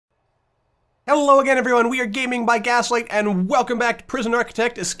Hello again everyone, we are Gaming by Gaslight and welcome back to Prison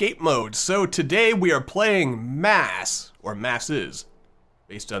Architect Escape Mode. So today we are playing Mass, or Masses,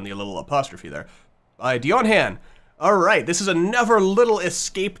 based on the little apostrophe there, by Dion Han. Alright, this is another little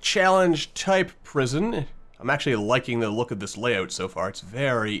escape challenge type prison. I'm actually liking the look of this layout so far, it's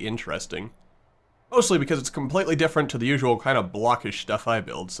very interesting. Mostly because it's completely different to the usual kind of blockish stuff I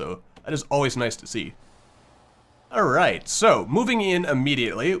build, so that is always nice to see. Alright, so moving in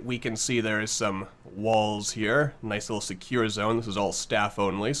immediately, we can see there's some walls here. Nice little secure zone. This is all staff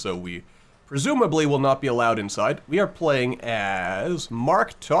only, so we presumably will not be allowed inside. We are playing as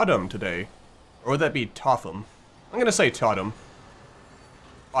Mark Totham today. Or would that be Totham? I'm gonna say Totham.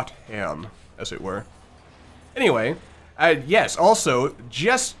 Totham, as it were. Anyway, yes, also,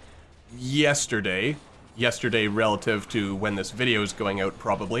 just yesterday relative to when this video is going out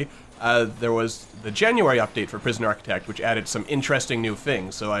probably, there was the January update for Prison Architect, which added some interesting new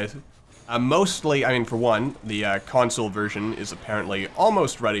things. So for one, the console version is apparently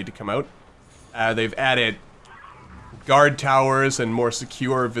almost ready to come out. They've added guard towers and more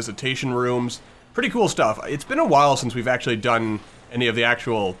secure visitation rooms. Pretty cool stuff. It's been a while since we've actually done any of the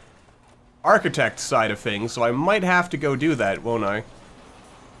actual architect side of things, so I might have to go do that, won't I?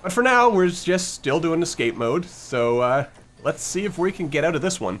 But for now, we're just still doing escape mode, so let's see if we can get out of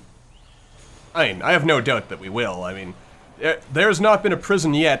this one. I have no doubt that we will. I mean, there's not been a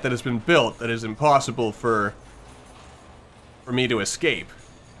prison yet that has been built that is impossible for me to escape.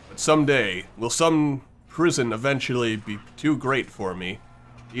 But someday, will some prison eventually be too great for me?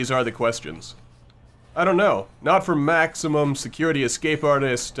 These are the questions. I don't know. Not for maximum security escape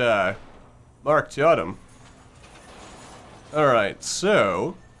artist, Mark Totham. Alright,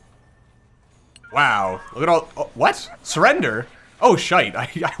 so... Wow, look at all... Oh, what? Surrender? Oh, shite.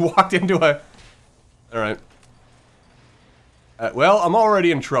 I walked into a... Alright. Well, I'm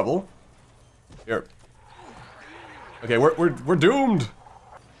already in trouble. Here. Okay, we're doomed!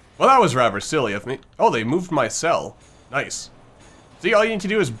 Well, that was rather silly of me. Oh, they moved my cell. Nice. See, all you need to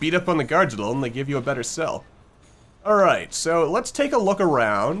do is beat up on the guards a little and they give you a better cell. Alright, so let's take a look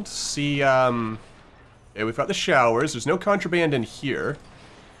around. See, okay, we've got the showers. There's no contraband in here.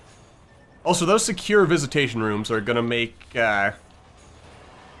 Also, those secure visitation rooms are gonna make,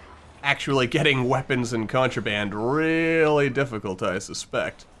 actually getting weapons and contraband really difficult, I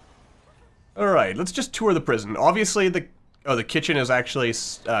suspect. Alright, let's just tour the prison. Obviously, the kitchen is actually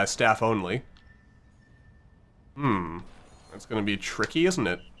staff only. That's gonna be tricky, isn't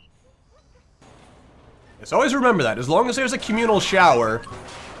it? Yes, always remember that. As long as there's a communal shower,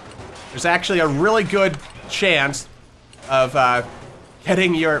 there's actually a really good chance of,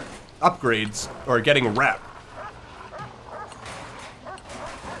 getting your upgrades, or getting rep.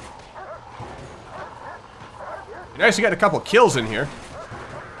 Nice to get a couple kills in here.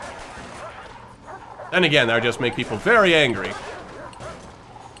 Then again, that would just make people very angry.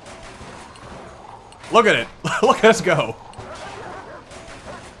 Look at it. Look at us go.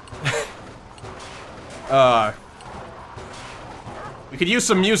 We could use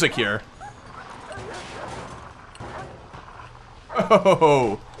some music here.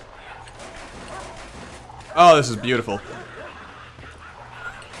 Oh. Oh, this is beautiful.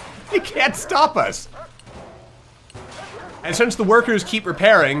 He can't stop us. And since the workers keep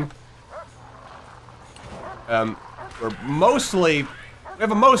repairing, we have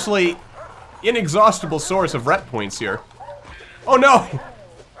a mostly inexhaustible source of rep points here. Oh no!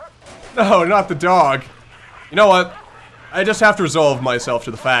 No, not the dog. You know what? I just have to resolve myself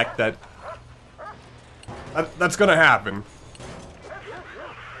to the fact that that's gonna happen.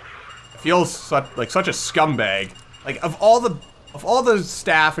 I feel like such a scumbag. Like, of all the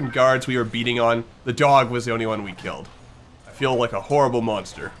staff and guards we were beating on, the dog was the only one we killed. I feel like a horrible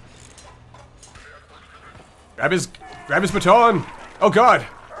monster. Grab his baton! Oh god!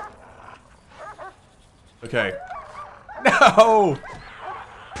 Okay. No!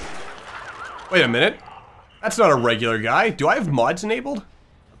 Wait a minute. That's not a regular guy. Do I have mods enabled?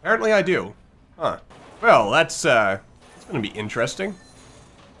 Apparently I do. Huh. Well, that's gonna be interesting.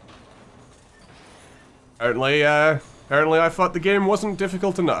 Apparently I thought the game wasn't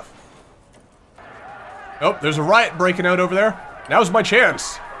difficult enough. Oh, there's a riot breaking out over there. Now's my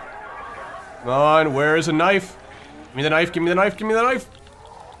chance. Come on, where is a knife? Give me the knife, give me the knife, give me the knife.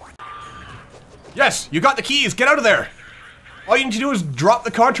 Yes, you got the keys, get out of there. All you need to do is drop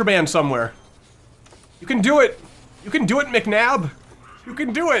the contraband somewhere. You can do it. You can do it, McNabb. You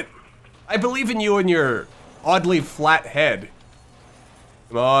can do it. I believe in you and your oddly flat head.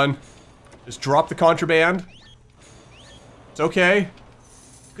 Come on. Just drop the contraband. It's okay.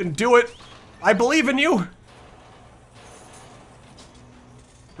 You can do it. I believe in you.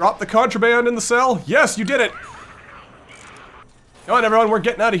 Drop the contraband in the cell. Yes, you did it. Come on, everyone, we're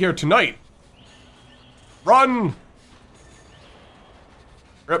getting out of here tonight. Run!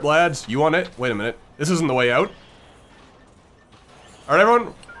 Rip, lads, you on it? Wait a minute. This isn't the way out. Alright,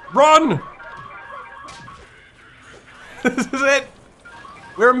 everyone, run! This is it.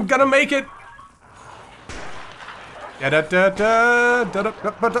 We're gonna make it.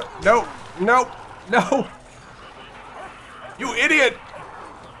 No, no, no. You idiot.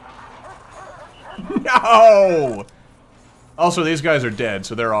 No. Also, these guys are dead,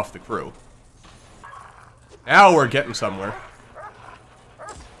 so they're off the crew. Now we're getting somewhere.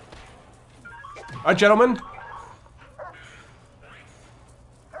 Alright, gentlemen.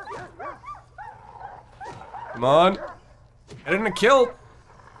 Come on. Get in a kill.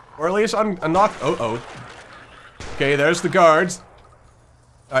 Or at least unlock. Oh. Okay, there's the guards.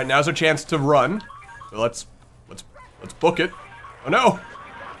 Alright, now's our chance to run. So let's book it. Oh no!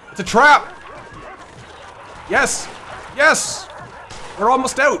 It's a trap! Yes! Yes! We're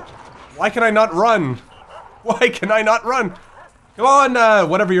almost out! Why can I not run? Why can I not run? Come on,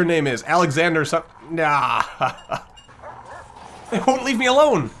 whatever your name is. Alexander something. Nah. They won't leave me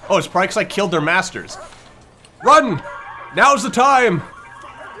alone. Oh, it's probably because I killed their masters. Run! Now's the time!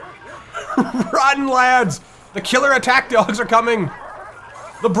 Run, lads! The killer attack dogs are coming!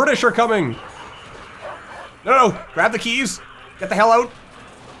 The British are coming! No, grab the keys! Get the hell out!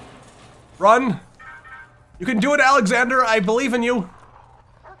 Run! You can do it, Alexander! I believe in you!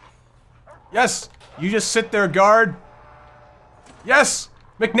 Yes! You just sit there, guard! Yes!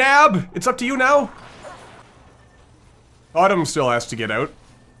 McNabb! It's up to you now! Autumn still has to get out.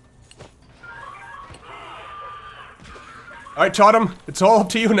 Alright, Totem, it's all up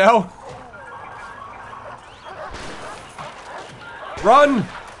to you now. Run!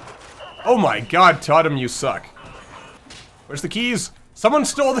 Oh my god, Totem, you suck. Where's the keys? Someone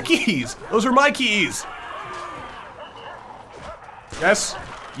stole the keys! Those are my keys! Yes.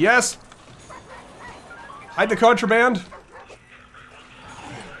 Yes. Hide the contraband.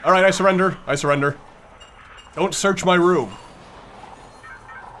 Alright, I surrender. I surrender. Don't search my room.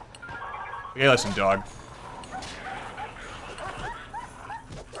 Okay, listen, dog.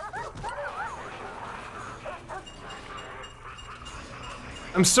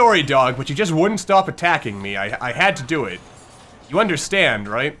 I'm sorry, dog, but you just wouldn't stop attacking me. I had to do it. You understand,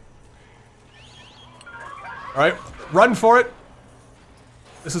 right? Alright, run for it.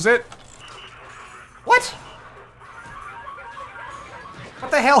 This is it. What? What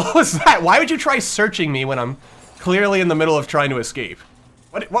the hell was that? Why would you try searching me when I'm clearly in the middle of trying to escape?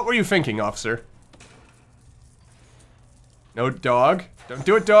 What were you thinking, officer? No, dog. Don't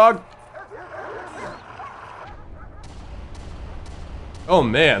do it, dog. Oh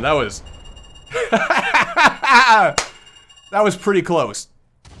man, that was... that was pretty close.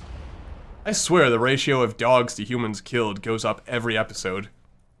 I swear the ratio of dogs to humans killed goes up every episode.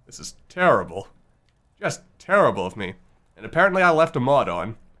 This is terrible. Just terrible of me. And apparently I left a mod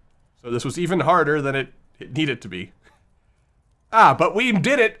on. So this was even harder than it needed to be. Ah, but we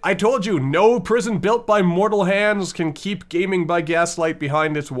did it! I told you, no prison built by mortal hands can keep Gaming by Gaslight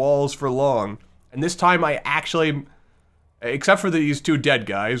behind its walls for long. And this time I actually... Except for these two dead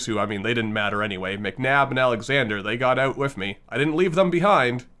guys, who, I mean, they didn't matter anyway. McNabb and Alexander, they got out with me. I didn't leave them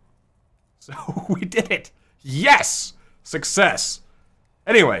behind. So, we did it! Yes! Success!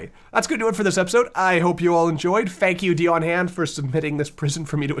 Anyway, that's gonna do it for this episode. I hope you all enjoyed. Thank you, Dion Hand, for submitting this prison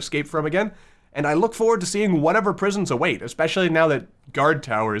for me to escape from again. And I look forward to seeing whatever prisons await, especially now that guard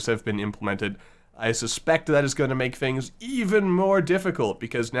towers have been implemented. I suspect that is going to make things even more difficult,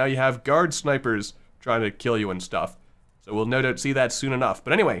 because now you have guard snipers trying to kill you and stuff. So we'll no doubt see that soon enough.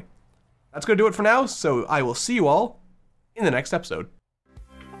 But anyway, that's going to do it for now, so I will see you all in the next episode.